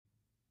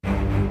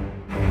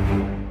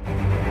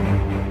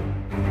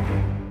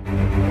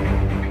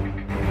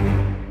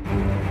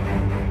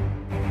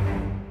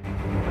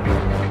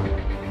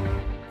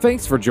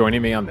Thanks for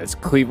joining me on this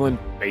Cleveland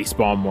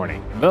baseball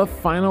morning. The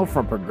final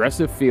from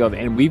Progressive Field,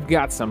 and we've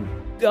got some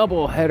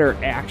doubleheader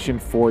action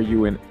for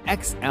you, an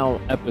XL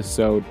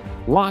episode.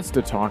 Lots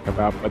to talk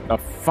about, but the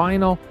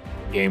final,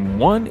 Game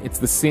 1, it's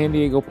the San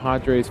Diego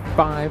Padres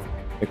 5,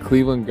 the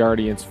Cleveland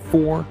Guardians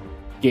 4.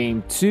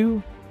 Game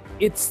 2,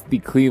 it's the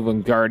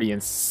Cleveland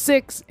Guardians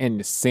 6 and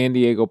the San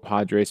Diego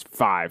Padres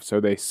 5. So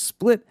they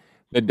split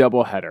the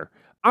doubleheader.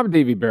 I'm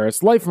Davey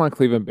Barris, lifelong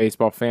Cleveland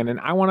baseball fan, and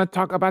I want to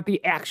talk about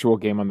the actual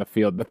game on the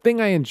field, the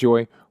thing I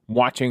enjoy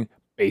watching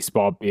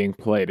baseball being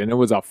played. And it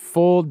was a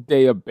full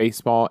day of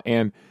baseball,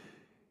 and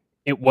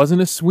it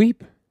wasn't a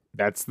sweep.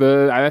 That's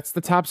the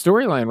top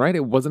storyline, right?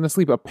 It wasn't a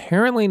sweep.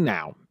 Apparently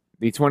now,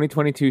 the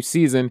 2022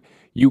 season,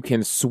 you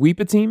can sweep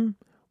a team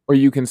or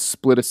you can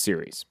split a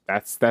series.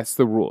 That's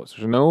the rules.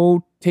 There's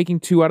no taking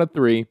 2 out of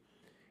 3.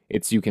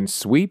 It's you can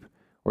sweep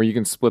or you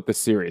can split the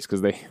series, because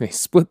they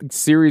split the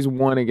series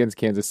 1 against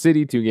Kansas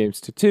City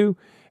 2-2,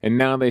 and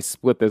now they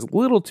split this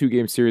little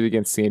 2-game series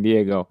against San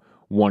Diego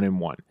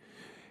 1-1.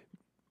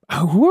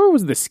 Whoever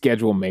was the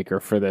schedule maker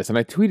for this, and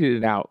I tweeted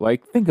it out,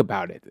 like, think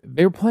about it.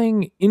 They're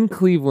playing in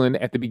Cleveland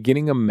at the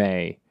beginning of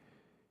May,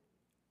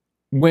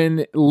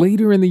 when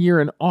later in the year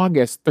in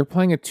August, they're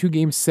playing a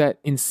 2-game set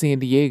in San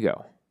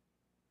Diego.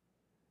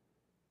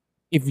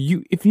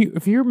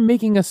 If you're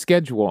making a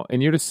schedule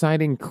and you're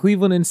deciding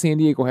Cleveland and San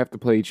Diego have to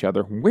play each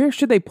other, where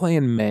should they play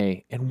in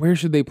May and where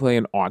should they play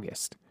in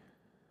August?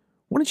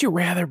 Wouldn't you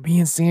rather be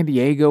in San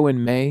Diego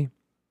in May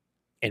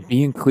and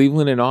be in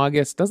Cleveland in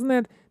August? Doesn't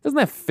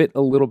that fit a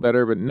little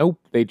better? But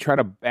nope, they try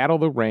to battle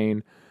the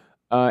rain.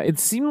 It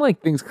seemed like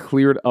things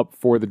cleared up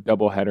for the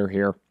doubleheader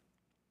here.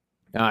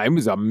 It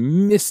was a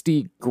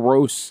misty,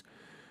 gross,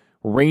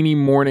 rainy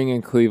morning in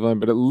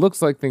Cleveland, but it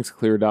looks like things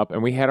cleared up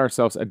and we had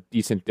ourselves a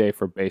decent day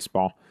for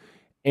baseball.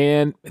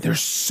 And there's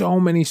so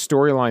many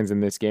storylines in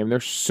this game.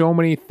 There's so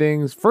many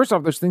things. First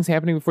off, there's things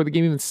happening before the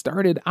game even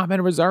started.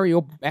 Amed Rosario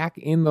back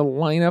in the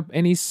lineup,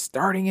 and he's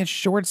starting at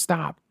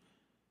shortstop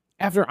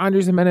after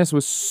Andres Gimenez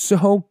was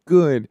so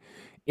good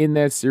in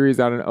that series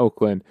out in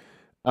Oakland.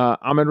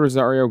 Amed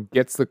Rosario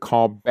gets the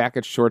call back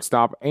at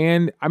shortstop,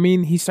 and I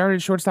mean, he started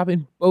at shortstop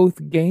in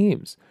both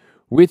games,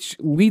 which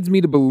leads me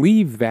to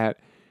believe that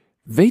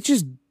they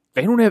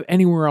don't have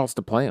anywhere else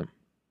to play him.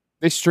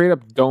 They straight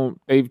up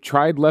don't. They've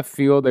tried left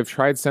field. They've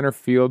tried center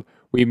field.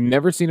 We've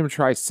never seen him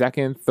try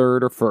second,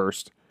 third, or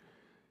first.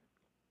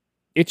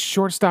 It's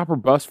shortstop or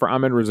bust for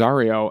Amed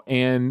Rosario.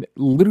 And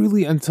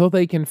literally until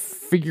they can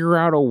figure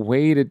out a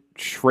way to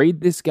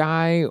trade this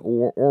guy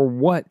or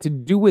what to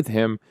do with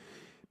him,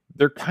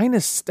 they're kind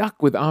of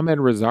stuck with Amed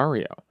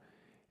Rosario.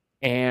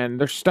 And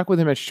they're stuck with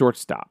him at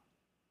shortstop.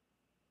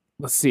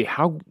 Let's see.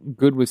 How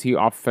good was he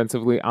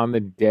offensively on the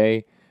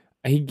day?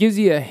 He gives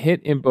you a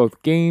hit in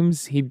both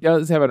games. He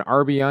does have an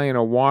RBI and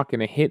a walk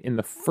and a hit in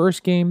the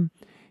first game.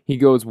 He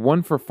goes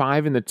 1 for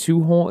 5 in the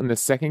 2-hole in the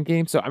second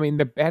game. So, I mean,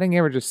 the batting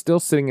average is still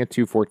sitting at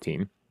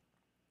 214.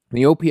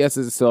 The OPS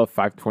is still at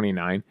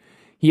 529.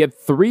 He had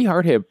 3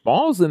 hard hit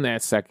balls in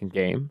that second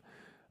game.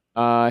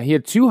 He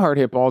had 2 hard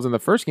hit balls in the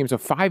first game, so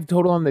 5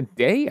 total on the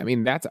day. I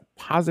mean, that's a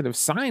positive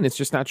sign. It's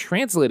just not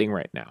translating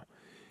right now.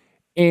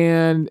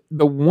 And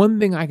the one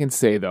thing I can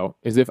say, though,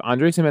 is if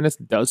Andres Gimenez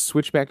does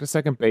switch back to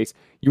second base,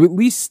 you at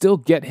least still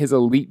get his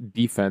elite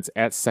defense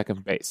at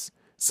second base.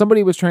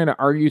 Somebody was trying to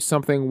argue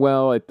something,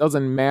 well, it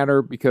doesn't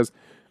matter because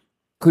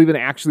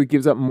Cleveland actually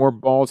gives up more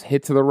balls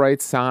hit to the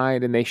right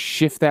side, and they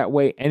shift that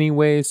way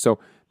anyway, so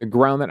the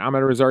ground that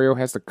Amed Rosario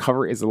has to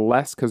cover is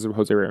less because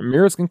Jose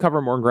Ramirez can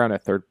cover more ground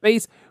at third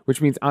base,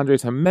 which means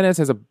Andres Gimenez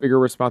has a bigger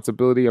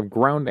responsibility of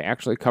ground to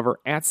actually cover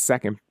at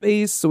second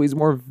base, so he's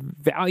more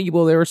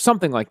valuable there or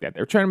something like that.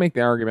 They're trying to make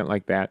the argument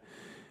like that.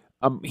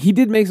 He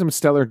did make some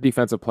stellar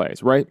defensive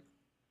plays, right?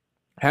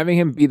 Having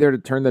him be there to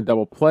turn the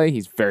double play,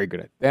 he's very good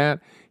at that.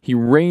 He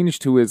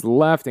ranged to his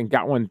left and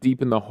got one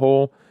deep in the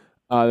hole.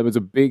 There was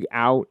a big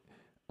out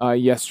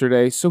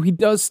yesterday, so he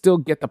does still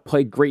get to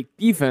play great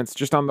defense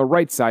just on the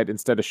right side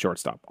instead of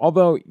shortstop.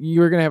 Although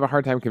you're going to have a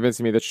hard time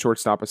convincing me that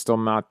shortstop is still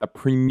not the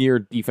premier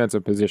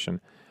defensive position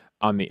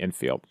on the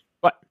infield.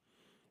 But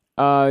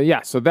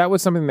so that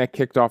was something that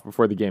kicked off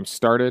before the game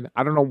started.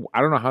 I don't know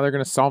how they're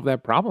going to solve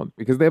that problem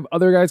because they have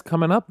other guys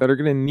coming up that are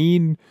going to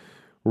need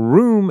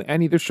room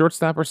at either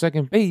shortstop or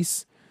second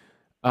base.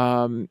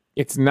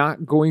 It's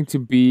not going to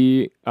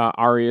be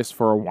Arias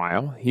for a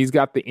while. He's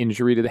got the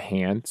injury to the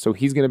hand, so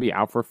he's going to be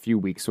out for a few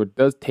weeks. So it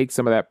does take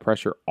some of that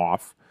pressure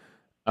off.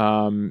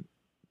 But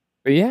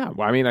yeah,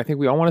 well, I mean, I think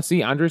we all want to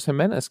see Andres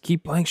Gimenez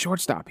keep playing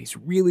shortstop. He's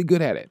really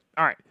good at it.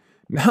 All right,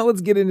 now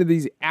let's get into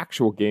these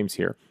actual games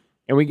here.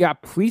 And we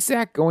got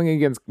Plesac going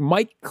against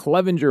Mike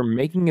Clevenger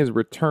making his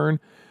return.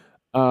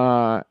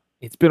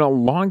 It's been a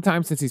long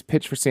time since he's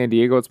pitched for San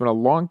Diego. It's been a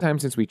long time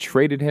since we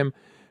traded him.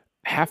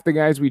 Half the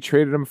guys we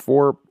traded him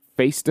for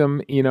faced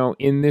him,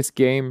 in this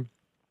game.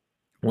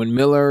 When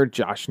Miller,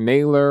 Josh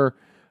Naylor,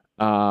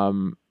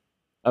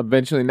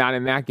 eventually not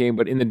in that game,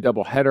 but in the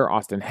doubleheader,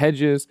 Austin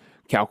Hedges,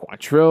 Cal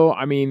Quantrill.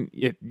 I mean,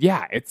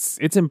 it's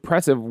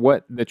impressive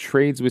what the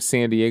trades with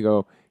San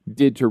Diego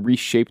did to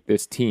reshape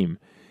this team.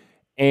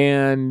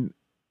 And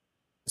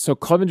so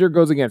Clevenger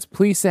goes against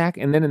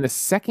Plesac, and then in the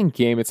second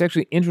game, it's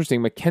actually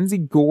interesting. Mackenzie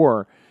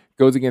Gore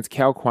goes against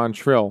Cal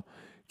Quantrill.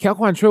 Cal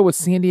Quantrill was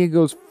San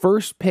Diego's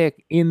first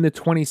pick in the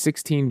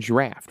 2016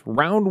 draft.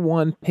 Round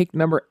 1, pick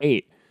number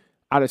 8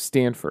 out of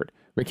Stanford.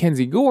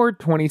 Mackenzie Gore,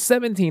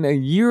 2017, a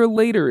year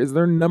later, is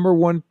their number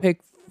 1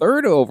 pick,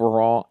 3rd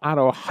overall out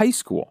of high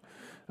school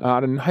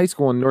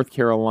in North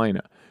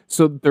Carolina.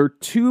 So they're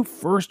 2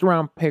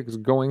 first-round picks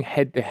going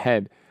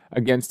head-to-head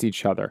against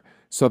each other.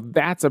 So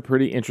that's a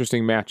pretty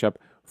interesting matchup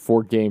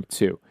for Game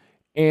 2.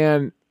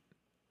 And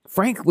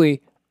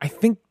frankly, I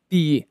think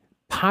the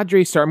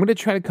Padres start. I'm going to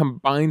try to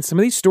combine some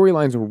of these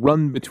storylines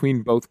run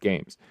between both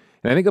games.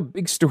 And I think a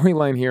big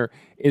storyline here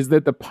is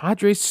that the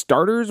Padres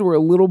starters were a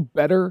little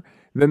better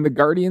than the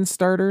Guardians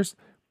starters,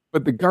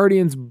 but the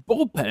Guardians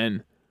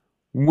bullpen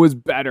was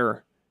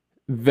better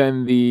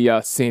than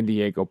the San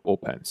Diego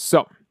bullpen.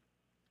 So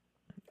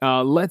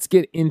let's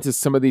get into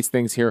some of these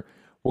things here.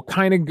 We'll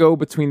kind of go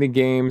between the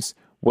games.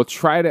 We'll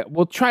try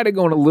to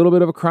go in a little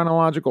bit of a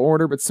chronological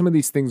order, but some of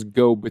these things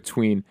go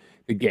between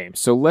the games.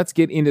 So let's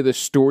get into the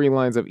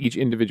storylines of each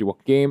individual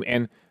game.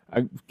 And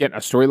again, a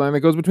storyline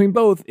that goes between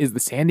both is the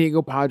San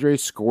Diego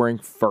Padres scoring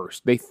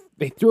first. They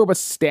threw up a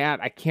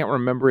stat. I can't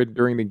remember it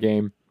during the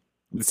game.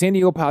 The San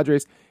Diego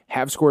Padres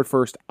have scored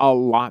first a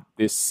lot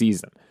this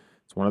season.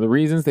 It's one of the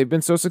reasons they've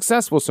been so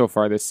successful so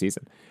far this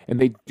season. And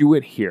they do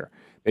it here.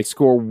 They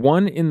score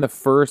 1 in the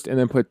first and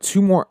then put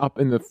 2 more up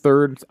in the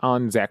third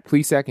on Zach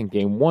Plesac in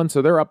Game 1.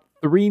 So they're up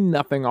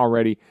 3-0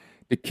 already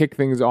to kick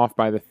things off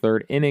by the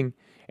third inning.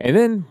 And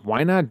then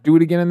why not do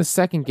it again in the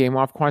second game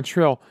off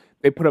Quantrill?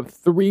 They put up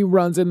 3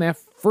 runs in that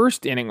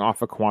first inning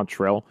off of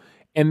Quantrill,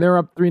 and they're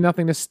up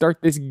 3-0 to start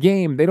this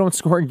game. They don't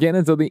score again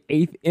until the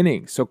 8th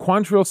inning. So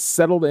Quantrill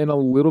settled in a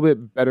little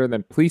bit better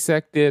than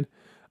Plesac did.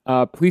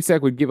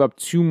 Plesac would give up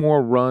 2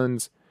 more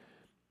runs.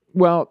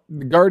 Well,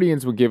 the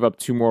Guardians would give up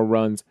 2 more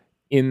runs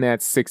in that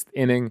 6th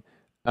inning.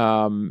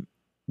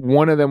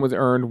 One of them was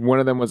earned, one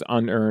of them was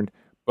unearned,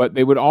 but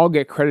they would all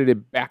get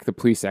credited back to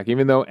Plesac.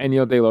 Even though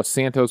Enio de los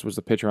Santos was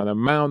the pitcher on the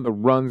mound, the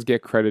runs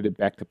get credited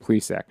back to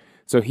Plesac.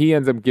 So he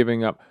ends up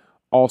giving up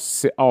all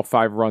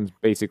 5 runs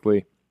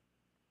basically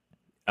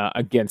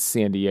against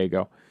San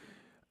Diego.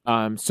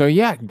 So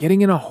yeah,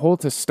 getting in a hole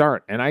to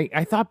start. And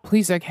I thought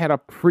Plesac had a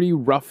pretty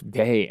rough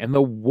day, and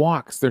the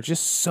walks, they're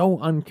just so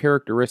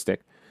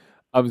uncharacteristic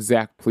of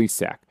Zach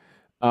Plesac.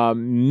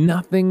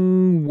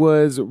 Nothing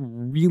was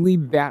really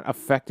that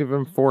effective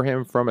for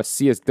him from a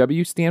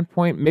CSW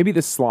standpoint. Maybe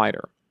the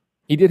slider.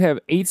 He did have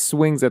 8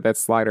 swings at that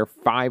slider,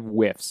 5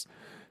 whiffs.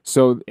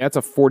 So that's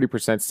a 40%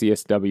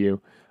 CSW.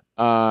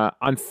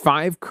 On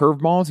 5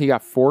 curveballs, he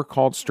got 4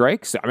 called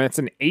strikes. I mean, that's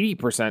an 80%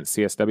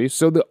 CSW.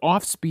 So the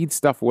off-speed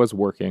stuff was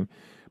working,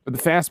 but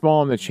the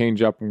fastball and the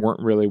changeup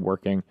weren't really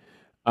working.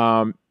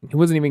 He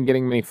wasn't even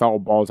getting many foul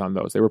balls on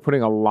those. They were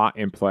putting a lot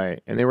in play,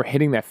 and they were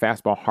hitting that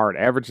fastball hard,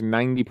 average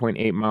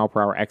 90.8 mile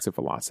per hour exit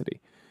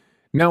velocity.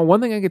 Now,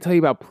 one thing I can tell you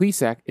about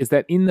Plesac is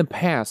that in the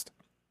past,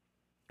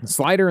 the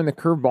slider and the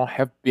curveball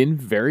have been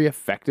very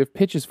effective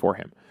pitches for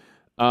him.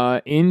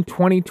 In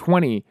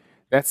 2020,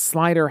 that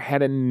slider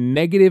had a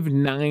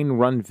 -9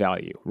 run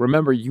value.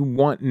 Remember, you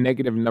want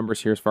negative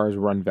numbers here as far as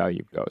run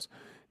value goes.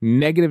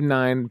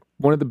 -9,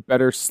 one of the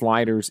better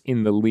sliders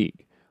in the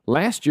league.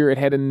 Last year, it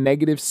had a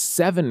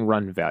 -7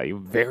 run value.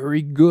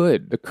 Very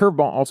good. The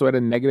curveball also had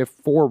a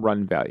 -4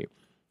 run value.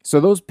 So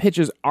those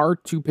pitches are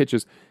 2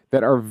 pitches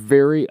that are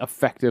very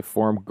effective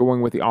for him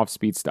going with the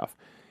off-speed stuff.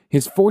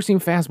 His four-seam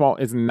fastball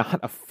is not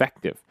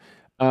effective.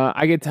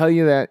 I can tell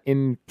you that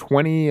in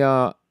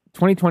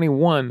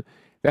 2021,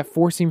 that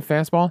four-seam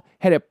fastball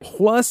had a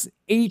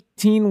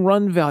 +18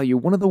 run value,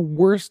 one of the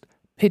worst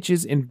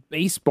pitches in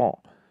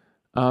baseball.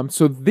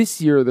 So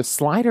this year, the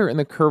slider and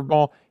the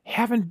curveball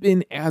haven't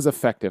been as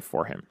effective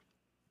for him.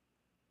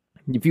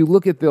 If you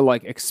look at the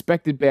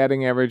expected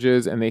batting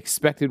averages and the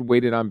expected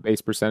weighted on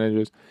base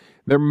percentages,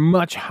 they're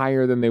much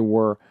higher than they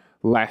were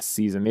last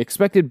season. The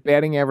expected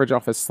batting average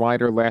off a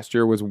slider last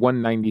year was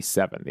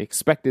 197. The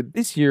expected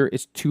this year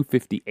is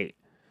 258.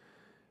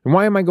 And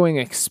why am I going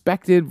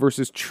expected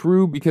versus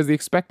true? Because the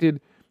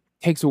expected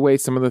takes away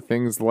some of the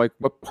things like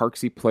what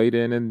parks he played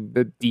in and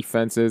the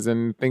defenses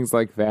and things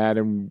like that.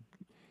 And,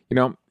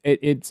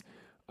 it's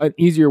an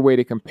easier way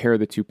to compare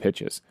the 2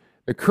 pitches.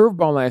 The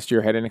curveball last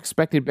year had an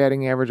expected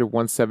batting average of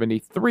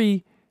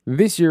 173.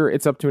 This year,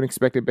 it's up to an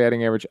expected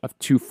batting average of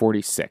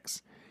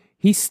 246.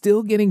 He's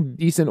still getting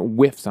decent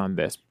whiffs on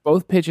this.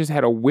 Both pitches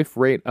had a whiff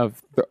rate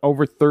of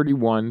over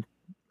 31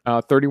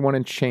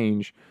 and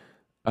change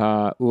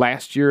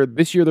last year.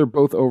 This year, they're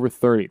both over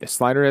 30. The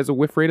slider has a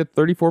whiff rate of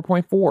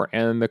 34.4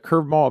 and the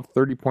curveball of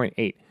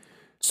 30.8.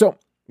 So,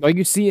 like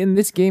you see in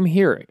this game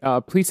here,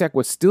 Plesac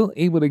was still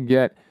able to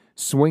get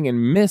swing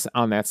and miss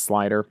on that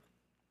slider.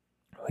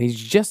 He's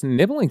just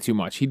nibbling too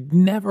much. He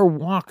never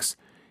walks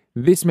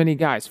this many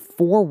guys.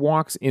 4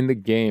 walks in the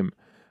game.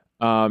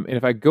 And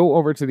if I go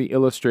over to the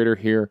illustrator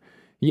here,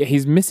 yeah,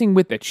 he's missing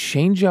with the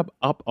changeup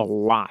up a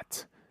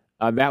lot.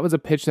 That was a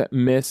pitch that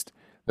missed.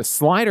 The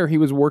slider, he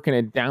was working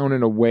it down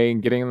and away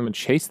and getting them to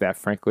chase that,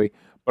 frankly.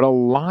 but a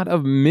lot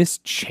of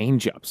missed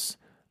changeups.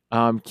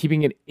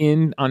 Keeping it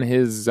in on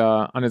his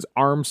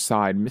arm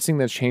side, missing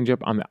the changeup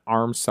on the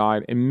arm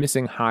side, and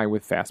missing high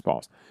with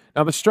fastballs.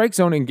 Now, the strike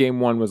zone in game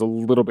one was a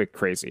little bit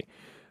crazy,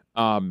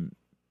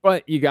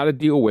 but you got to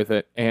deal with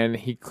it, and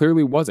he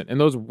clearly wasn't.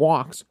 And those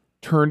walks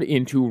turned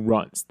into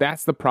runs.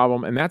 That's the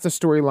problem, and that's a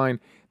storyline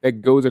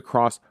that goes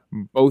across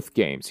both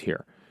games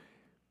here.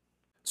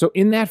 So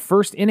in that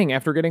first inning,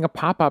 after getting a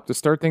pop-up to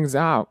start things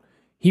out,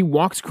 he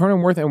walks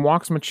Cronenworth and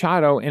walks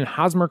Machado, and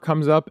Hosmer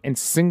comes up and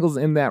singles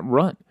in that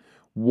run.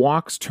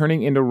 Walks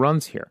turning into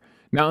runs here.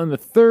 Now in the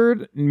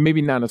third,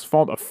 maybe not his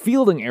fault, a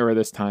fielding error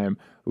this time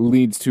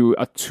leads to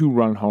a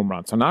 2-run home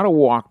run. So not a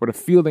walk, but a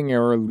fielding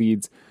error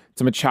leads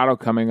to Machado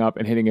coming up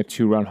and hitting a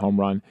 2-run home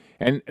run.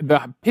 And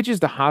the pitches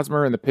to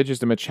Hosmer and the pitches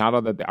to Machado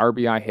that the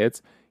RBI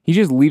hits, he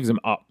just leaves them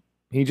up.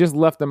 He just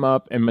left them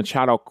up, and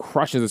Machado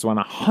crushes this one,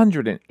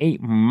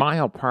 108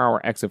 mile per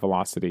hour exit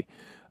velocity.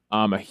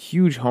 A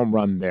huge home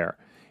run there.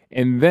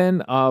 And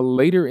then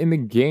later in the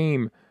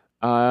game,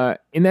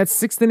 in that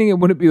sixth inning, it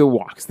wouldn't be the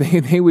walks.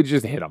 They would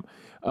just hit them.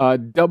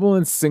 Double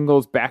and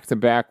singles back to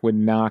back would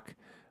knock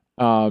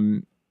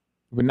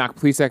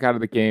Plesac out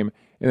of the game,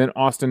 and then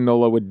Austin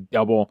Nola would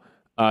double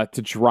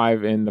to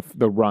drive in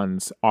the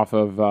runs off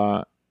of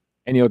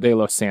Enio De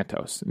Los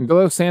Santos. And De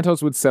Los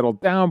Santos would settle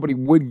down, but he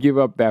would give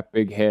up that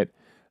big hit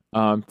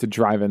to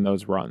drive in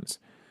those runs.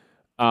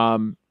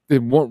 The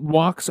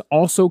walks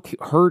also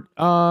hurt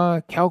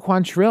Cal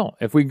Quantrill.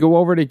 If we go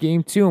over to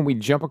game two and we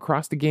jump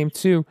across to game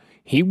two,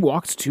 he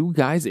walks 2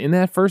 guys in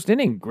that first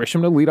inning.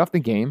 Grisham to lead off the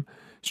game,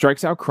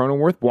 strikes out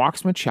Cronenworth,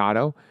 walks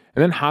Machado,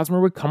 and then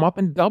Hosmer would come up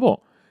and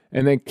double.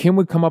 And then Kim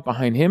would come up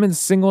behind him and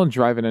single and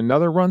drive in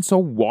another run, so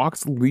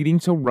walks leading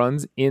to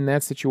runs in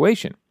that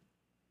situation.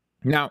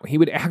 Now, he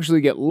would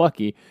actually get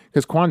lucky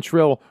because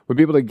Quantrill would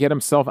be able to get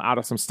himself out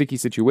of some sticky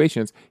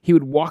situations. He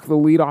would walk the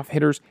leadoff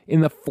hitters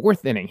in the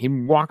 4th inning.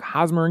 He'd walk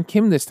Hosmer and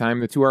Kim this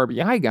time, the 2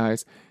 RBI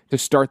guys, to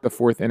start the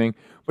 4th inning,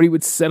 but he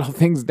would settle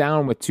things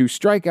down with 2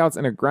 strikeouts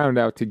and a ground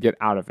out to get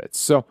out of it.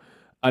 So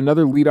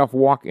another leadoff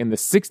walk in the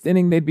 6th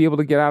inning, they'd be able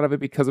to get out of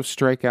it because of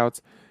strikeouts.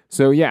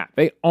 So yeah,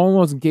 they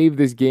almost gave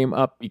this game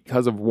up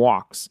because of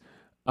walks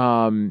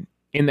in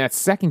that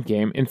second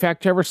game. In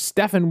fact, Trevor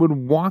Stephan would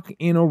walk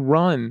in a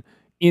run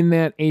in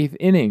that 8th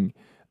inning,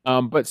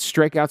 but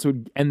strikeouts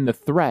would end the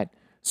threat.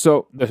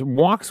 So the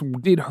walks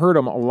did hurt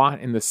him a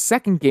lot in the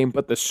second game,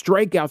 but the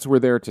strikeouts were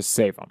there to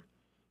save him.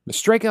 The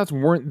strikeouts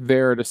weren't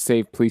there to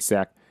save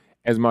Plesac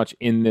as much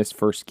in this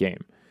first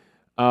game.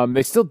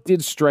 They still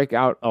did strike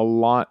out a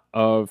lot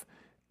of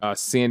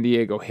San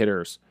Diego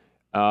hitters.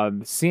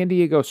 San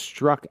Diego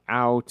struck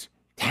out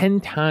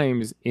 10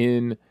 times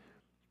in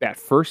that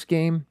first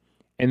game,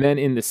 and then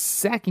in the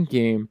second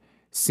game,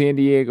 San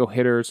Diego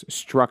hitters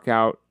struck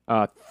out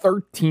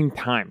 13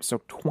 times,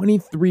 so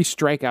 23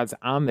 strikeouts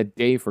on the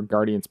day for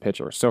Guardians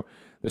pitchers. So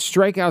the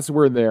strikeouts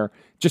were there,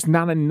 just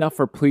not enough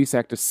for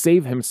Plesac to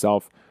save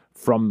himself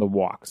from the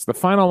walks. The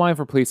final line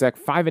for Plesac: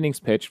 5 innings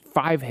pitched,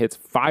 5 hits,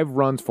 5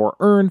 runs, 4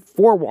 earned,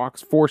 4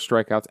 walks, 4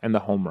 strikeouts, and the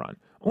home run.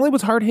 Only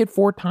was hard hit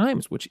 4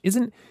 times, which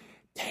isn't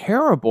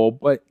terrible,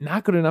 but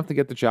not good enough to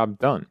get the job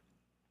done.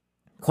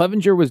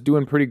 Clevenger was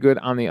doing pretty good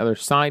on the other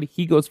side.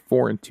 He goes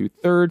 4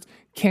 2/3,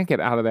 can't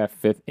get out of that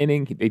 5th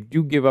inning. They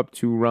do give up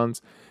 2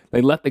 runs. They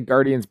let the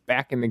Guardians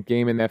back in the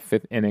game in that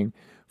 5th inning.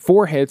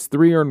 4 hits,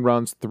 3 earned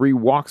runs, 3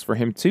 walks for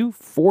him too,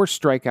 4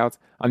 strikeouts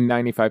on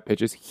 95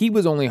 pitches. He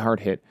was only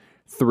hard hit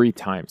 3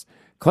 times.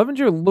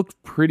 Clevenger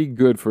looked pretty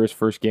good for his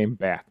first game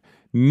back.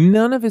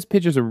 None of his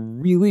pitches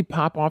really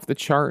pop off the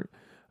chart.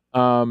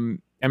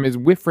 His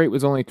whiff rate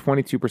was only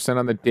 22%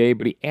 on the day,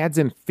 but he adds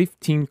in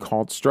 15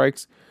 called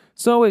strikes.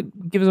 So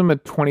it gives him a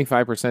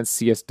 25%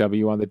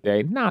 CSW on the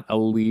day. Not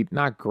elite,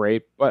 not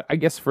great, but I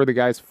guess for the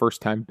guy's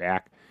first time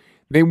back,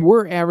 they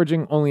were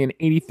averaging only an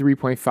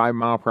 83.5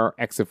 mile per hour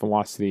exit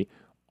velocity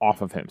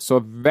off of him. So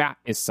that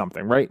is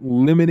something, right?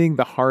 Limiting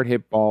the hard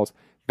hit balls.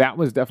 That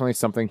was definitely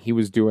something he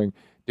was doing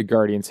to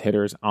Guardians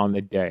hitters on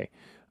the day.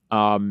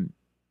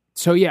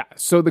 So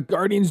the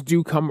Guardians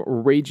do come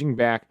raging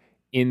back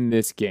in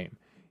this game.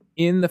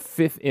 In the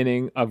 5th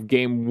inning of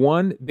game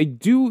 1, they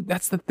do,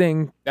 that's the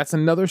thing, that's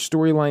another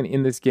storyline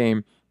in this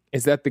game,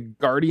 is that the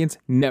Guardians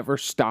never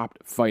stopped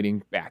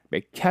fighting back.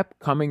 They kept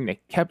coming, they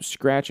kept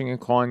scratching and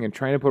clawing and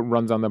trying to put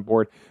runs on the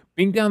board.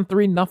 Being down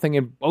 3-0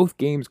 in both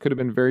games could have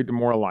been very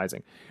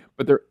demoralizing,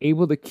 but they're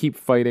able to keep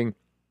fighting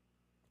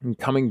and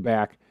coming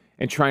back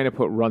and trying to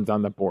put runs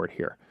on the board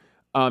here.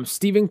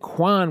 Stephen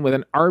Kwan with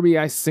an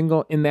RBI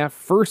single in that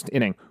first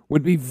inning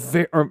would be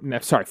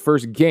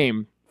first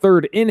game.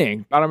 3rd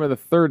inning, bottom of the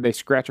 3rd, they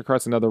scratch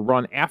across another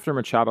run after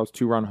Machado's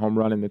 2-run home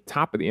run in the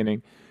top of the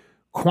inning.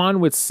 Kwan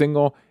would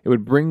single. It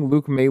would bring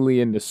Luke Maile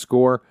in to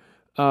score.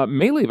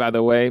 Maile, by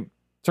the way,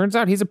 turns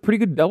out he's a pretty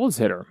good doubles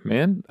hitter,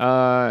 man.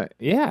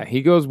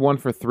 He goes 1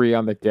 for 3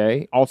 on the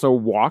day. Also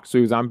walked, so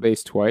he was on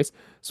base twice.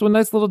 So a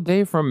nice little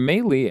day from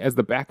Maile as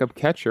the backup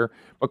catcher.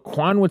 But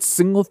Kwan would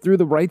single through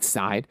the right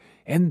side,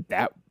 and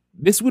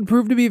this would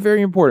prove to be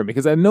very important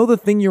because I know the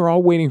thing you're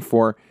all waiting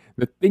for,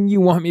 the thing you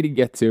want me to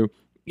get to,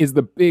 is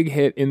the big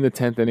hit in the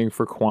 10th inning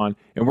for Quan,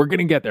 and we're going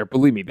to get there.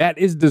 Believe me, that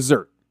is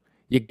dessert.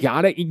 You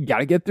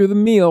gotta get through the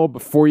meal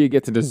before you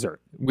get to dessert.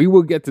 We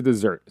will get to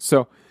dessert.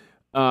 So,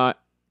 but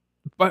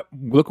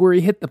look where he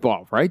hit the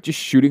ball, right? Just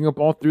shooting a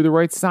ball through the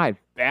right side.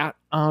 Bat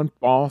on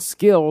ball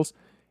skills.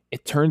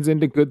 It turns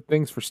into good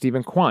things for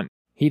Stephen Kwan.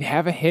 He'd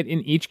have a hit in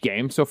each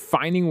game, so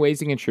finding ways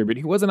to contribute.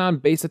 He wasn't on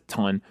base a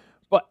ton,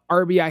 but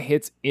RBI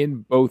hits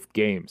in both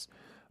games.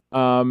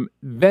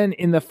 Then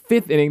in the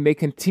 5th inning, they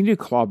continue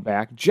to claw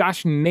back.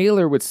 Josh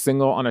Naylor would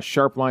single on a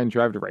sharp line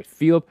drive to right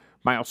field.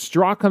 Miles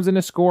Straw comes in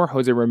to score.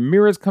 Jose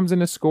Ramirez comes in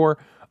to score.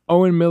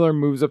 Owen Miller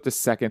moves up to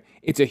second.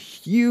 It's a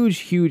huge,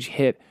 huge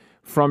hit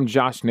from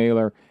Josh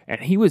Naylor, and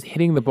he was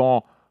hitting the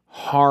ball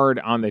hard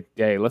on the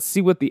day. Let's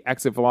see what the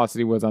exit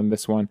velocity was on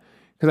this one,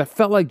 because I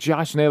felt like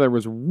Josh Naylor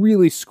was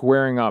really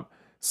squaring up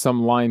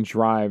some line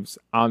drives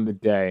on the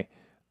day.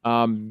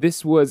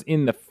 This was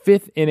in the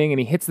 5th inning, and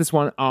he hits this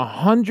one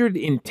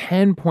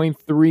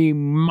 110.3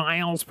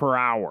 miles per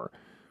hour.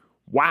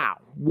 Wow,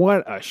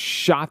 what a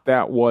shot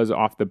that was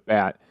off the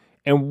bat.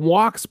 And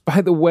walks,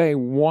 by the way,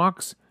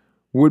 walks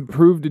would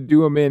prove to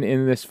do him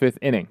in this 5th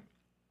inning.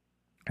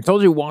 I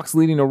told you walks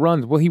leading to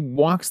runs. Well, he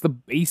walks the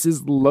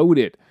bases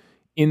loaded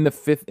in the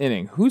 5th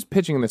inning. Who's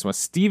pitching in this one?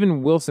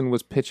 Steven Wilson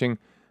was pitching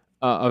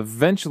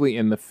eventually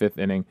in the 5th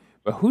inning.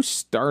 But who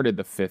started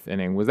the 5th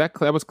inning?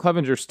 That was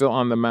Clevenger still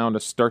on the mound to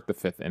start the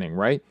 5th inning,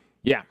 right?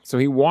 Yeah, so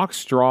he walks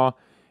Straw,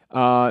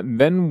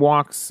 then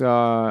walks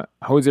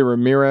Jose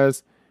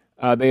Ramirez.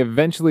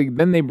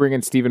 Then they bring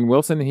in Steven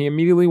Wilson, and he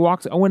immediately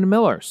walks Owen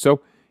Miller.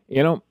 So,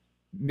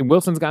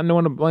 Wilson's got no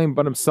one to blame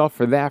but himself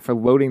for that, for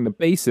loading the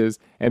bases,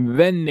 and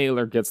then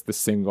Naylor gets the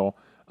single.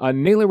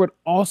 Naylor would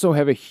also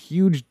have a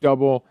huge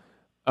double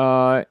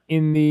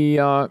in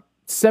the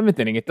 7th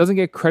inning. It doesn't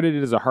get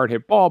credited as a hard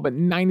hit ball, but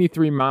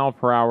 93 mile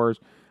per hour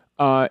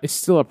is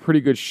still a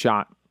pretty good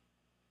shot.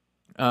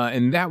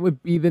 And that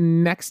would be the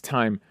next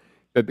time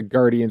that the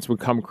Guardians would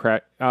come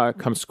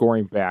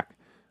scoring back.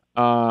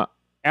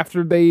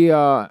 After they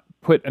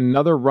put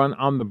another run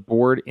on the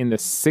board in the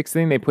 6th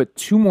inning, they put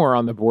 2 more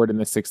on the board in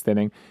the 6th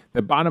inning.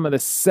 The bottom of the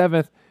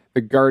 7th,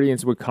 the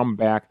Guardians would come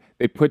back.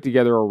 They put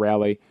together a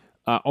rally.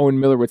 Owen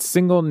Miller would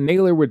single,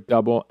 Naylor would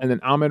double, and then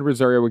Ahmed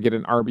Rosario would get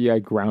an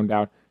RBI ground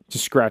out to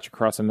scratch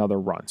across another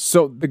run.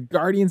 So the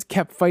Guardians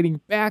kept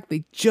fighting back.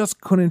 They just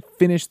couldn't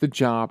finish the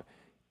job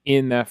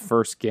in that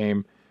first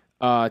game.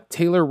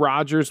 Taylor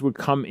Rogers would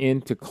come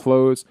in to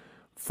close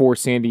for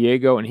San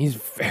Diego, and he's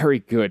very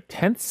good.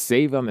 10th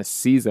save on the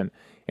season,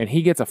 and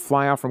he gets a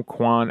fly out from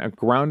Kwan, a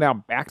ground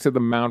out back to the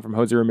mound from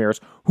Jose Ramirez,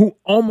 who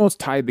almost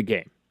tied the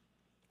game.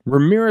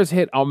 Ramirez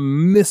hit a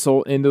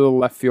missile into the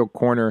left field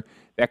corner,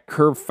 that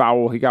curve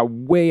foul. He got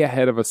way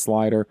ahead of a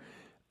slider.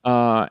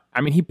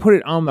 He put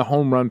it on the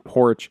home run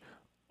porch,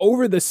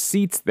 over the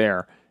seats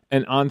there,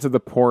 and onto the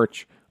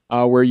porch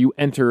where you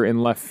enter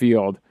in left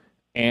field.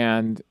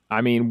 And,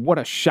 what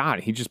a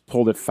shot. He just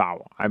pulled it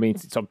foul.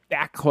 So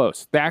that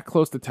close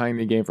to tying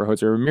the game for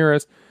Jose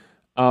Ramirez.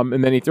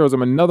 And then he throws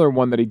him another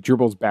one that he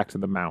dribbles back to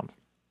the mound.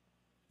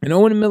 And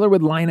Owen Miller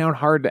would line out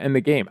hard to end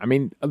the game.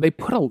 They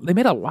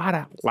made a lot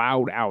of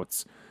loud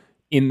outs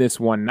in this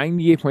one,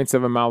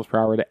 98.7 miles per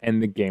hour to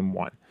end the game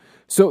 1.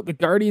 So the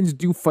Guardians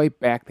do fight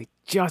back. They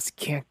just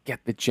can't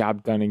get the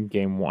job done in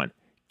game 1.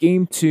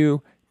 Game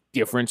 2,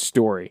 different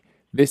story.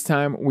 This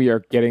time we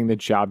are getting the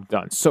job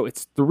done. So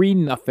it's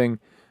 3-0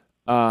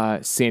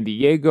 San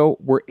Diego.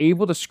 We're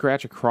able to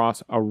scratch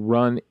across a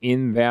run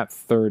in that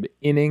 3rd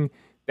inning.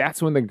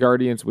 That's when the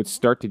Guardians would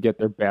start to get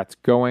their bats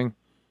going.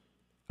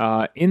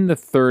 In the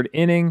 3rd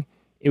inning,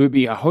 it would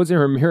be a Jose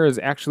Ramirez,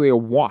 actually a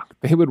walk.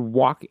 They would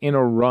walk in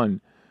a run.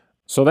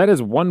 So that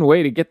is one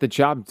way to get the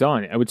job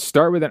done. It would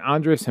start with an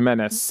Andres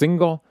Jimenez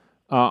single.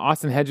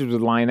 Austin Hedges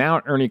would line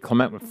out. Ernie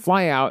Clement would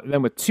fly out. And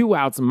then with 2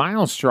 outs,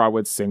 Miles Straw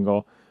would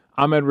single.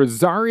 Ahmed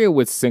Rosario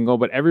would single,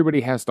 but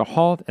everybody has to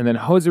halt. And then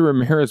Jose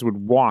Ramirez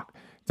would walk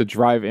to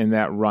drive in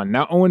that run.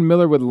 Now Owen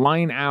Miller would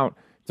line out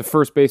to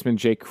first baseman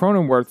Jake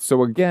Cronenworth.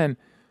 So again,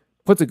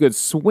 puts a good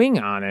swing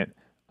on it.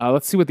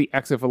 Let's see what the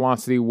exit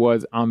velocity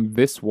was on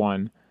this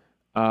one.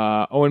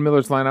 Owen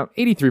Miller's lineup,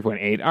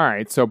 83.8. All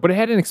right, but it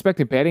had an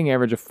expected batting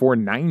average of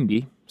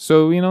 490.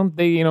 So,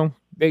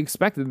 they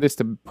expected this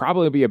to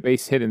probably be a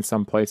base hit in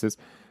some places.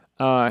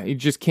 You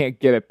just can't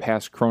get it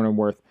past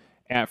Cronenworth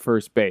at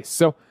first base.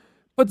 So,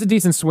 puts a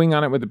decent swing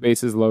on it with the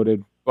bases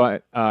loaded,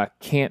 but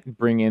can't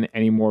bring in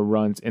any more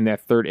runs in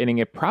that 3rd inning.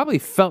 It probably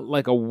felt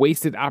like a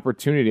wasted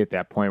opportunity at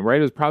that point, right?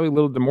 It was probably a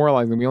little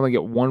demoralizing. We only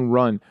get 1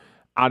 run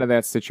out of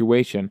that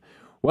situation.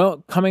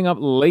 Well, coming up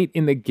late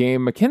in the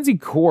game, Mackenzie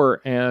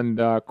Gore and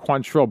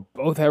Quantrill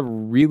both have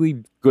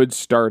really good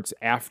starts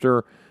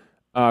after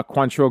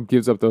Quantrill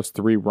gives up those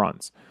 3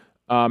 runs.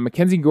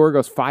 Mackenzie Gore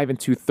goes 5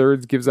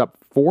 2/3, gives up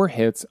 4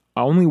 hits,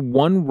 only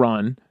 1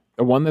 run,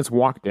 the one that's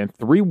walked in,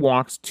 3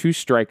 walks, 2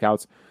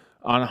 strikeouts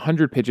on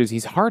 100 pitches.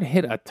 He's hard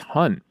hit a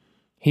ton.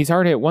 He's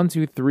hard hit 1,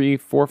 2, 3,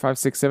 4, 5,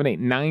 6, 7, 8,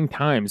 9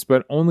 times,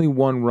 but only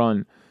 1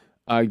 run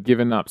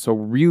given up. So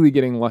really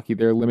getting lucky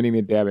there, limiting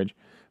the damage.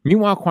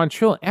 Meanwhile,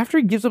 Quantrill, after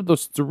he gives up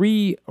those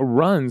 3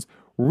 runs,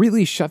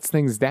 really shuts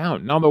things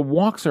down. Now, the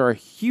walks are a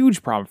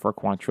huge problem for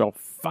Quantrill.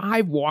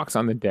 5 walks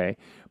on the day,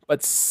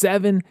 but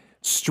 7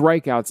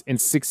 strikeouts in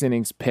 6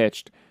 innings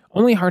pitched.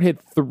 Only hard hit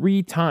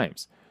 3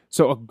 times.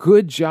 So a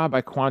good job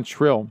by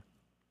Quantrill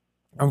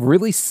of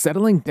really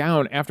settling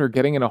down after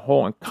getting in a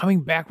hole and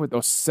coming back with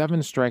those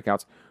 7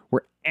 strikeouts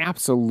were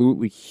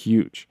absolutely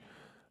huge.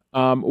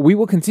 We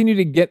will continue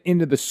to get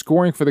into the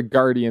scoring for the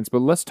Guardians,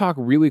 but let's talk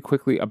really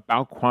quickly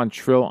about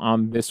Quantrill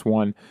on this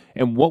one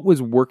and what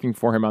was working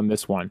for him on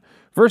this one.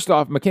 First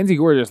off, Mackenzie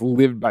Gore just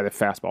lived by the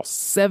fastball.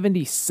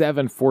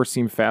 77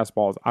 four-seam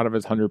fastballs out of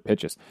his 100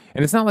 pitches.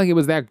 And it's not like it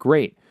was that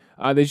great.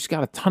 They just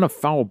got a ton of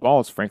foul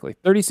balls, frankly.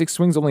 36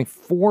 swings, only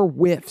 4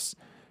 whiffs.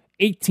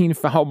 18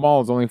 foul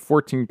balls, only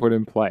 14 put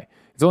in play.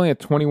 It's only a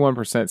 21%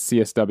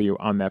 CSW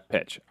on that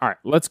pitch. All right,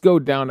 let's go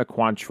down to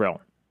Quantrill.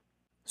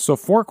 So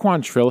for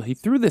Quantrill, he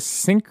threw the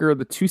sinker,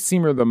 the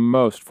two-seamer the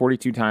most,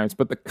 42 times,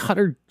 but the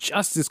cutter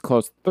just as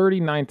close,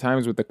 39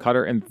 times with the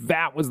cutter, and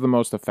that was the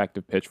most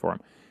effective pitch for him.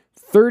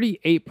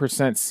 38%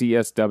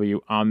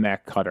 CSW on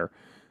that cutter.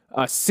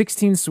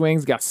 16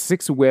 swings, got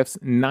 6 whiffs,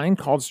 9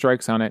 called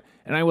strikes on it,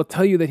 and I will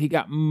tell you that he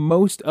got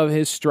most of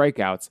his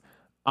strikeouts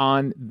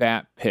on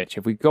that pitch.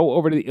 If we go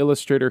over to the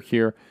illustrator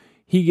here,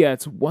 he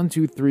gets 5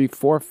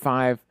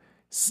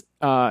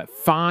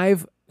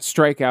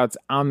 strikeouts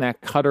on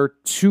that cutter,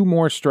 2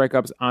 more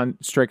strikeouts on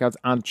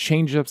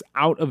changeups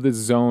out of the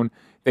zone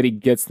that he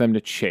gets them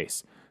to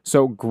chase.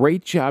 So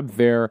great job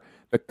there.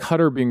 The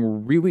cutter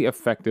being really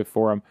effective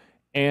for him.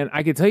 And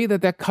I can tell you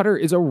that cutter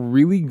is a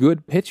really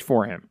good pitch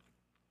for him.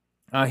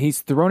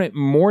 He's thrown it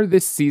more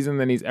this season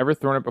than he's ever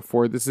thrown it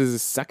before. This is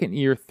his second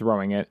year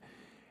throwing it.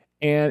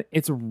 And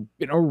it's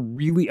been a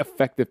really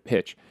effective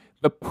pitch.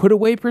 The put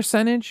away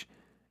percentage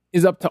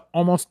is up to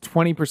almost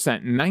 20%,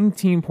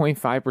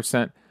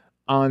 19.5%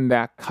 on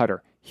that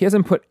cutter. He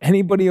hasn't put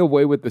anybody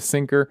away with the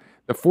sinker.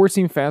 The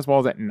four-seam fastball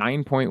is at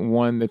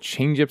 9.1, the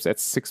changeup's at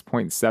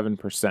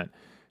 6.7%.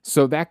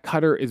 So that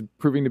cutter is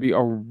proving to be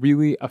a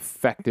really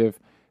effective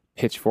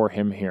pitch for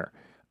him here.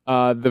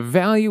 The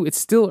value, it's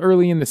still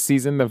early in the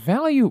season. The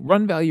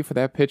run value for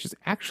that pitch is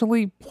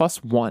actually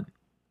 +1.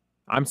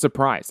 I'm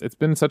surprised. It's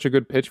been such a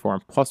good pitch for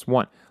him,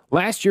 +1.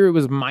 Last year it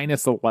was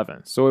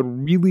 -11, so it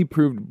really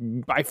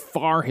proved by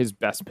far his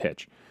best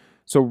pitch.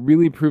 So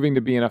really proving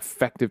to be an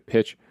effective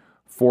pitch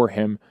for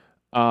him.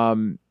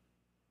 And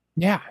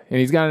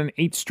he's gotten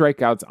 8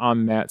 strikeouts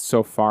on that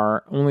so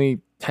far.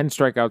 Only 10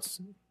 strikeouts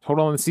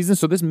total in the season,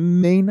 so this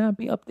may not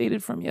be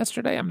updated from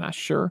yesterday. I'm not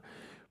sure.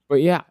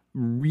 But yeah,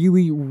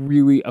 really,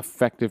 really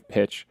effective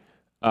pitch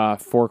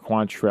for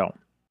Quantrill.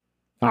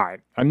 All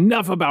right,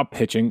 enough about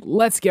pitching.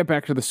 Let's get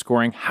back to the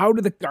scoring. How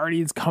do the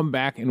Guardians come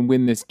back and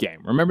win this game?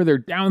 Remember, they're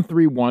down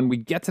 3-1. We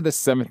get to the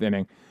 7th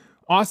inning.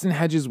 Austin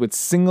Hedges would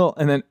single,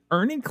 and then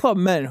Ernie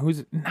Clement,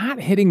 who's not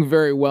hitting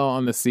very well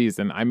on the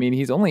season. I mean,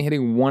 he's only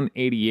hitting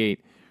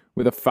 188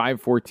 with a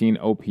 514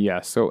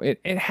 OPS. So it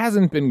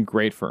hasn't been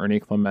great for Ernie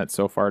Clement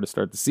so far to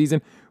start the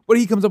season. But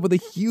he comes up with a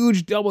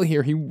huge double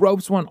here. He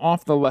ropes one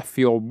off the left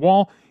field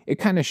wall. It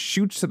kind of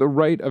shoots to the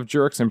right of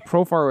Jurickson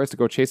Profar, who has to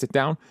go chase it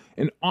down.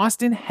 And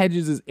Austin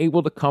Hedges is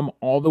able to come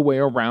all the way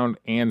around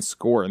and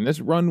score. And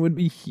this run would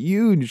be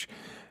huge.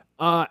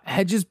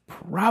 Hedges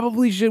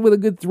probably should, with a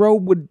good throw,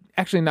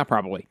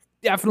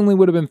 definitely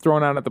would have been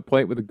thrown out at the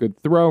plate with a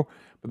good throw.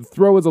 But the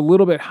throw was a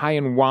little bit high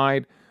and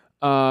wide.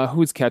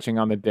 Who's catching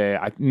on the day?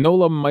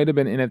 Nola might have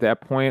been in at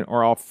that point,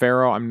 or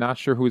Alfaro. I'm not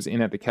sure who's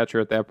in at the catcher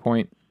at that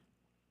point.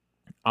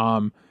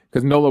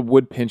 Because Nola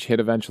would pinch hit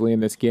eventually in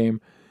this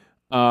game.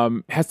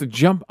 Has to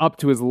jump up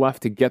to his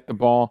left to get the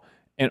ball,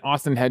 and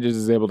Austin Hedges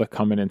is able to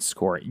come in and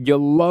score. You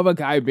love a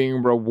guy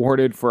being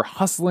rewarded for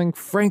hustling,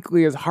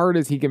 frankly, as hard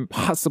as he can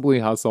possibly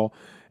hustle,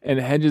 and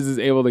Hedges is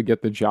able to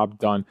get the job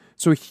done.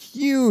 So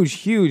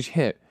huge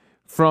hit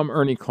from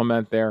Ernie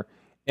Clement there.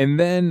 And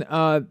then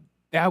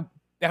that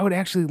would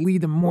actually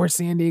lead to more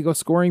San Diego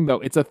scoring,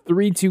 though. It's a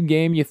 3-2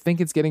 game. You think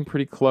it's getting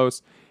pretty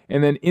close.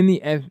 And then in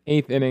the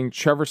 8th inning,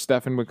 Trevor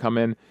Stephan would come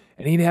in,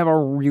 and he'd have a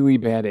really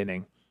bad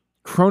inning.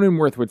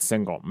 Cronenworth would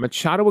single.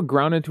 Machado would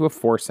ground into a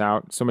force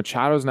out, so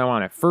Machado's now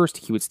on at first.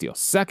 He would steal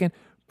second.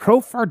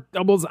 Profar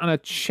doubles on a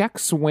check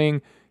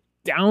swing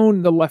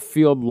down the left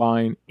field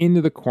line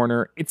into the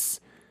corner.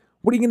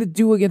 What are you going to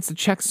do against a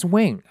check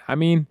swing? I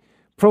mean,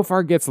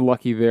 Profar gets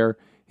lucky there.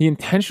 He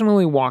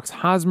intentionally walks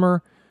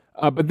Hosmer,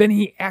 but then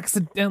he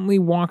accidentally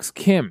walks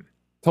Kim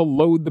to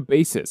load the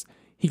bases.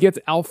 He gets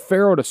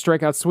Alfaro to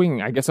strike out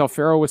swinging. I guess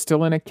Alfaro was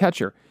still in at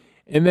catcher.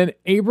 And then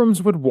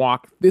Abrams would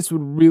walk. This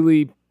would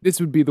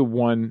be the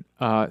one.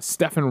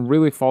 Stephan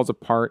really falls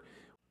apart.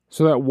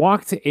 So that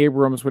walk to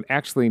Abrams would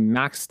actually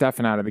knock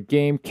Stephan out of the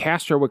game.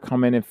 Castro would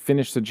come in and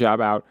finish the job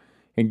out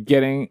and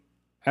getting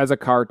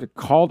Azarcar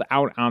called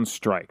out on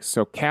strikes.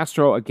 So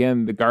Castro,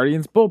 again, the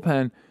Guardians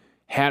bullpen,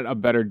 had a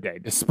better day.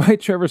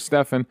 Despite Trevor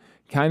Stephan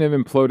kind of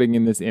imploding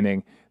in this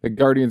inning, the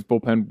Guardians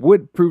bullpen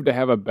would prove to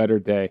have a better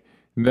day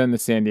than the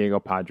San Diego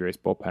Padres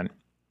bullpen.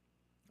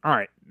 All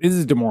right, this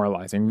is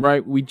demoralizing,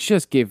 right? We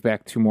just gave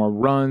back 2 more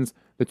runs.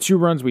 The 2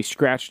 runs we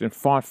scratched and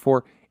fought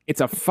for,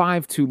 It's a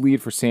 5-2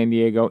 lead for San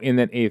Diego in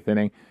that 8th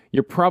inning.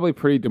 You're probably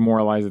pretty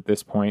demoralized at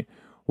this point.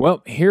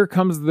 Well, here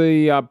comes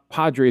the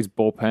Padres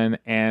bullpen,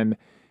 and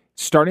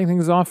starting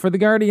things off for the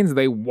Guardians,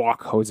 they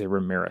walk Jose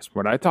Ramirez.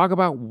 When I talk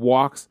about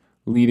walks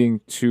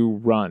leading to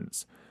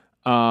runs,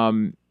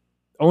 Owen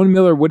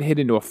Miller would hit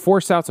into a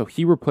force out, so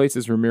he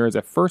replaces Ramirez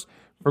at first.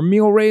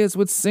 Franmil Reyes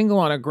would single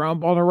on a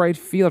ground ball to right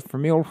field.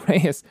 Franmil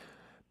Reyes,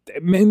 I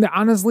mean,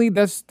 honestly,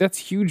 that's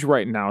huge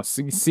right now,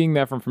 seeing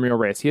that from Franmil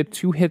Reyes. He had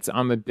 2 hits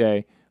on the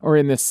day, or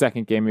in this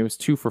second game. He was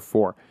 2 for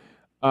 4.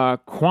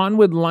 Kwan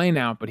would line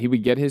out, but he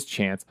would get his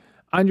chance.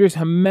 Andres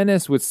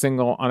Jimenez would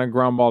single on a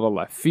ground ball to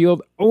left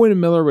field. Owen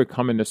Miller would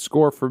come in to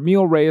score.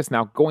 Franmil Reyes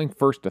now going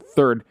first to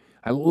third.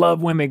 I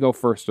love when they go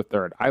first to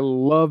third. I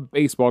love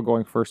baseball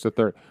going first to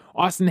third.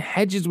 Austin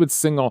Hedges would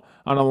single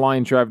on a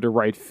line drive to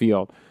right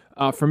field.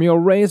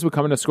 Franmil Reyes would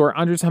come in to score.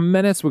 Andres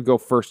Jimenez would go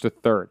first to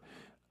third.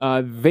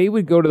 They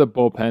would go to the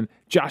bullpen.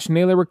 Josh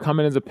Naylor would come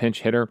in as a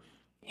pinch hitter.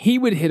 He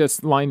would hit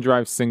a line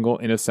drive single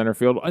into center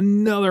field.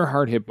 Another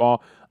hard hit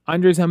ball.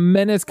 Andres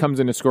Jimenez comes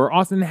in to score.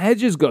 Austin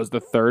Hedges goes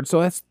to third.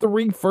 So that's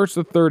 3 first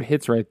to third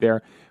hits right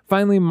there.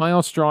 Finally,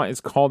 Miles Straw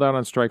is called out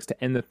on strikes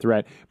to end the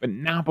threat, but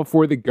not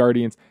before the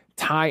Guardians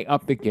tie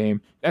up the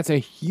game. That's a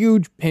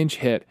huge pinch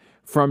hit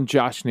from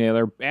Josh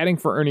Naylor, batting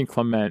for Ernie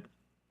Clement.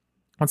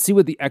 Let's see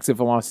what the exit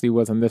velocity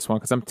was on this one,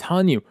 because I'm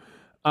telling you,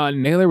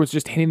 Naylor was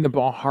just hitting the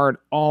ball hard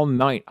all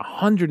night.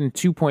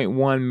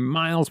 102.1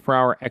 miles per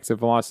hour exit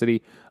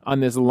velocity on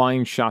this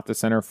line shot to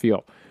center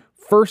field.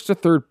 First to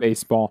third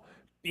baseball,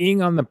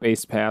 being on the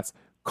base paths,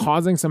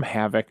 causing some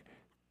havoc.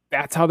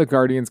 That's how the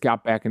Guardians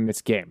got back in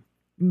this game.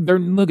 They're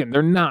not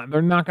going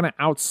to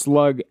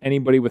outslug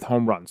anybody with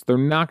home runs. They're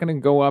not going to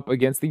go up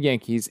against the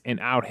Yankees and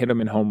out-hit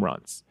them in home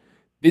runs.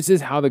 This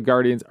is how the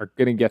Guardians are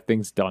going to get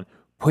things done,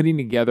 putting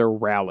together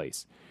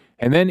rallies.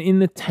 And then in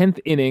the 10th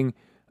inning,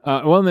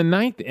 in the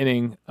 9th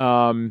inning,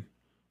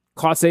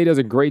 Clase does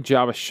a great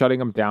job of shutting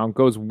them down.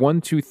 Goes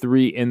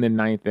 1-2-3 in the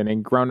 9th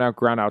inning. Ground out,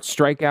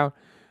 strikeout.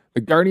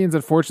 The Guardians,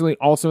 unfortunately,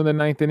 also in the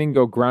 9th inning,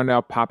 go ground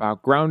out, pop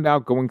out, ground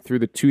out, going through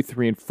the 2,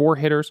 3, and 4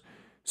 hitters.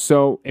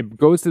 So it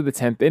goes to the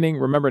 10th inning.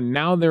 Remember,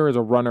 now there is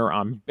a runner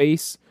on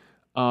base,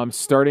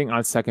 starting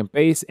on second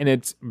base, and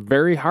it's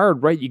very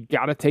hard, right? You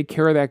got to take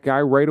care of that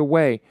guy right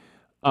away.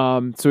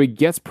 So he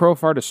gets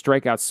Profar to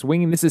strike out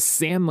swinging. This is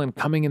Sandlin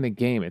coming in the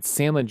game. It's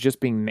Sandlin just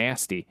being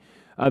nasty.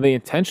 They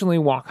intentionally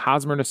walk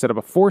Hosmer to set up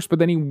a force, but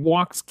then he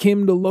walks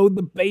Kim to load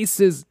the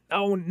bases.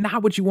 Oh,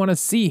 not what you want to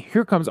see.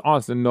 Here comes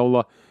Austin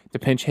Nola to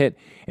pinch hit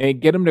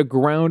and get him to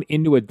ground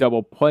into a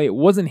double play. It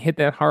wasn't hit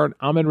that hard.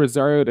 Ahmed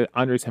Rosario to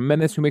Andres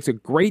Jimenez, who makes a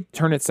great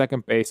turn at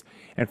second base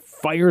and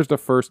fires the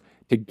first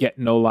to get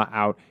Nola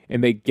out,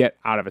 and they get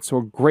out of it. So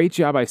a great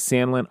job by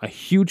Sandlin, a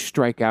huge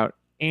strikeout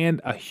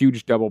and a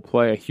huge double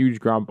play, a huge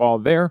ground ball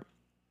there.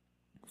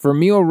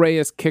 Franmil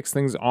Reyes kicks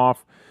things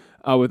off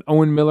with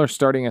Owen Miller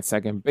starting at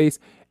second base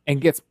and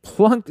gets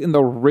plunked in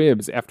the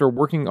ribs after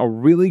working a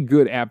really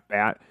good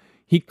at-bat.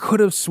 He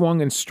could have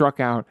swung and struck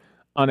out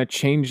on a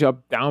changeup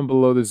down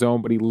below the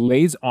zone, but he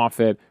lays off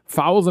it,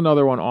 fouls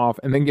another one off,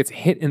 and then gets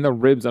hit in the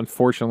ribs,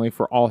 unfortunately,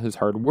 for all his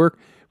hard work.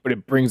 But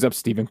it brings up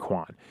Stephen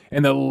Kwan.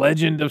 And the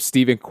legend of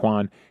Stephen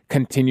Kwan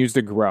continues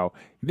to grow.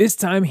 This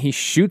time, he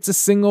shoots a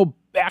single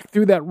back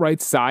through that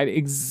right side,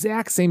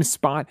 exact same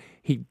spot.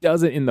 He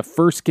does it in the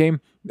first game.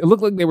 It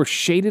looked like they were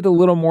shaded a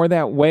little more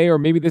that way, or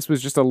maybe this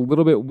was just a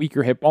little bit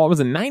weaker hit ball. It was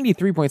a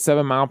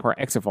 93.7 mile per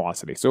exit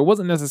velocity, so it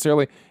wasn't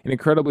necessarily an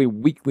incredibly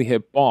weakly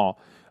hit ball.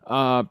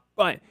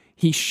 But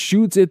he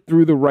shoots it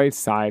through the right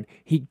side.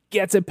 He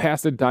gets it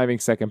past a diving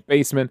second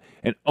baseman,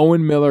 and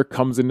Owen Miller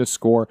comes in to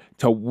score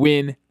to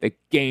win the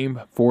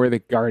game for the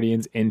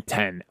Guardians in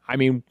 10. I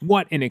mean,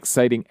 what an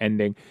exciting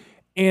ending.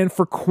 And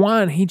for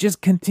Kwan, he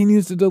just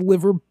continues to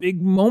deliver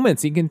big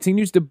moments. He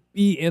continues to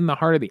be in the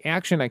heart of the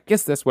action. I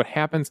guess that's what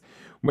happens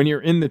when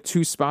you're in the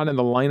 2 spot in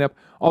the lineup.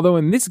 Although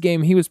in this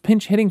game, he was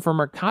pinch hitting for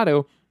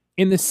Mercado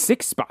in the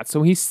 6th spot.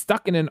 So he's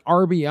stuck in an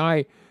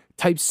RBI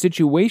type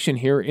situation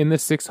here in the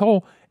 6th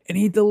hole. And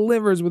he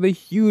delivers with a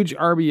huge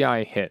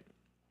RBI hit.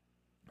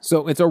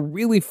 So it's a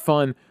really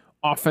fun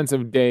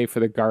offensive day for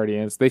the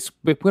Guardians. They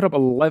put up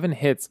 11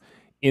 hits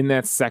in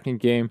that second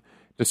game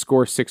to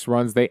score 6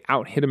 runs. They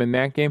out-hit him in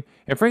that game.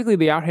 And frankly,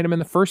 they out-hit him in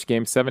the first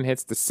game, 7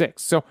 hits to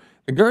 6. So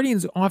the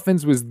Guardians'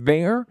 offense was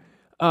there.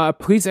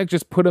 Plesac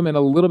just put him in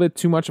a little bit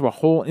too much of a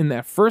hole in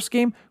that first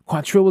game.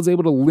 Quantrill was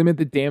able to limit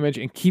the damage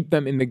and keep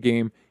them in the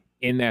game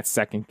in that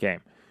second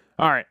game.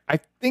 All right, I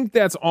think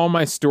that's all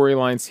my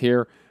storylines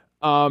here.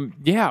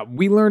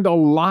 We learned a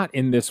lot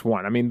in this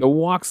one. I mean, the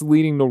walks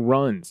leading to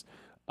runs.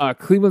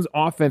 Cleveland's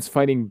offense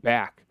fighting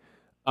back.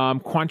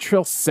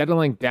 Quantrill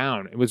settling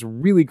down. It was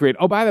really great.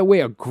 Oh, by the way,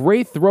 a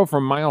great throw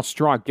from Miles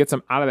Straw gets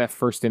him out of that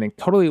first inning.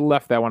 Totally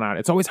left that one out.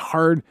 It's always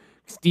hard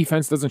because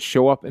defense doesn't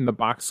show up in the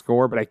box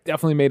score, but I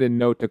definitely made a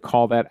note to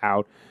call that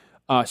out.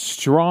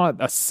 Straw,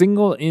 a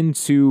single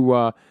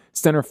into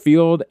center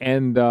field,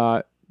 and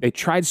they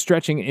tried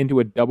stretching into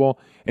a double,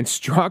 and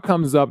Straw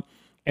comes up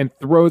and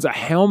throws a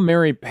Hail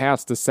Mary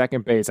pass to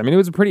second base. I mean, it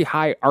was a pretty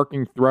high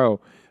arcing throw.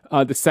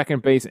 the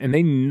second base, and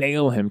they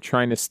nail him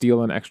trying to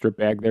steal an extra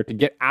bag there to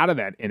get out of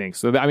that inning.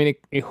 So,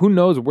 who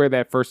knows where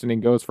that first inning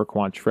goes for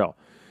Quantrill.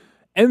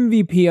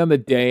 MVP on the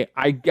day,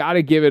 I got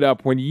to give it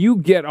up. When you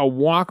get a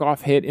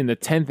walk-off hit in the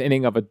 10th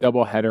inning of a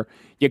doubleheader,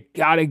 you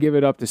got to give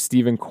it up to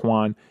Stephen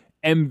Kwan,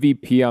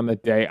 MVP on the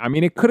day. I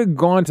mean, it could have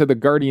gone to the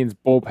Guardians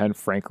bullpen,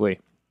 frankly.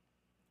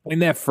 In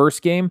that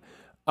first game,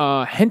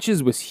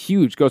 Hench's was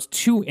huge. Goes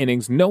 2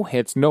 innings, no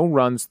hits, no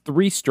runs,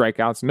 3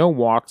 strikeouts, no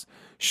walks.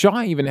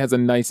 Shaw even has a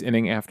nice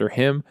inning after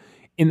him.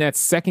 In that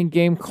second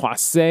game,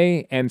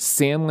 Clase and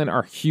Sandlin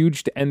are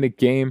huge to end the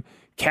game.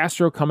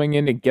 Castro coming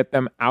in to get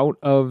them out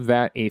of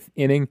that 8th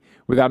inning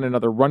without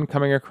another run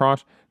coming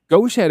across.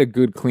 Ghosh had a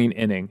good, clean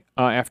inning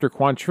after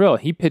Quantrill.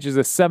 He pitches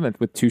a 7th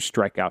with 2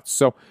 strikeouts.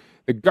 So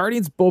the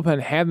Guardians bullpen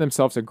had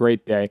themselves a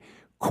great day.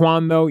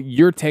 Quan, though,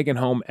 you're taking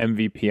home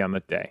MVP on the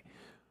day.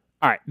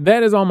 All right,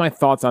 that is all my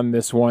thoughts on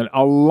this one.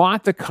 A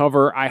lot to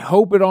cover. I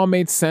hope it all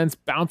made sense,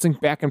 bouncing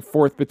back and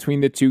forth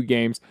between the two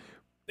games.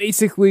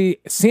 Basically,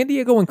 San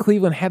Diego and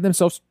Cleveland had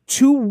themselves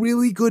 2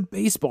 really good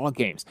baseball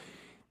games.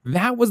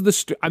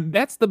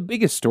 That's the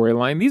biggest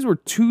storyline. These were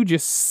 2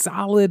 just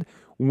solid,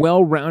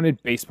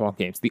 well-rounded baseball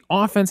games. The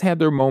offense had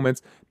their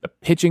moments. The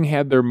pitching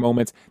had their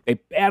moments. They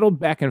battled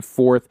back and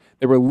forth.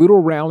 There were little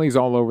rallies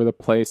all over the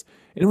place.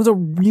 And it was a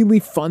really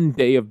fun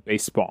day of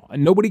baseball.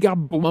 And nobody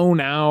got blown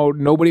out.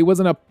 It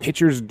wasn't a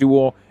pitcher's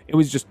duel. It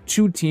was just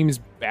 2 teams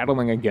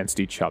battling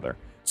against each other.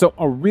 So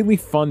a really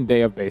fun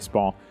day of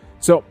baseball.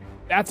 So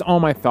that's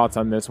all my thoughts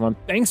on this one.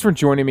 Thanks for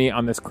joining me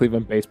on this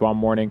Cleveland Baseball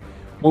Morning.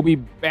 We'll be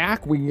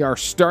back. We are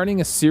starting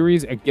a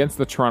series against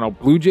the Toronto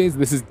Blue Jays.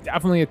 This is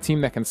definitely a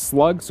team that can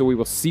slug, so we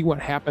will see what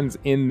happens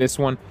in this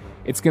one.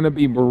 It's going to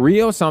be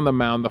Barrios on the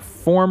mound, the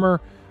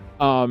former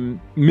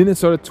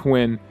Minnesota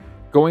Twin,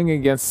 going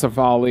against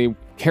Savali,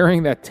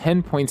 carrying that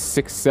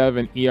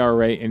 10.67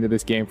 ERA into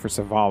this game for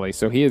Savali.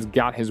 So he has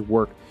got his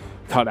work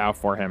cut out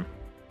for him.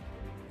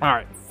 All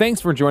right,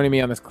 thanks for joining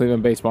me on this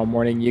Cleveland Baseball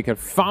Morning. You can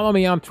follow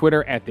me on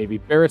Twitter at Davey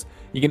Barris.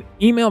 You can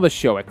email the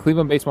show at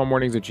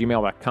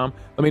clevelandbaseballmornings@gmail.com.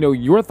 Let me know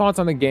your thoughts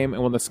on the game,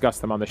 and we'll discuss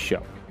them on the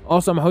show.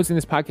 Also, I'm hosting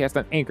this podcast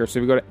on Anchor, so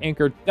if you go to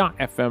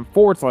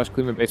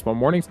anchor.fm/Cleveland Baseball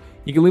Mornings,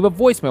 you can leave a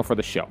voicemail for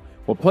the show.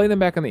 We'll play them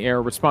back on the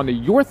air, respond to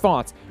your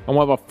thoughts, and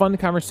we'll have a fun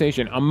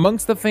conversation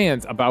amongst the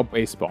fans about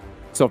baseball.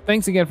 So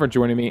thanks again for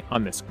joining me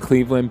on this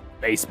Cleveland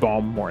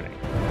Baseball Morning.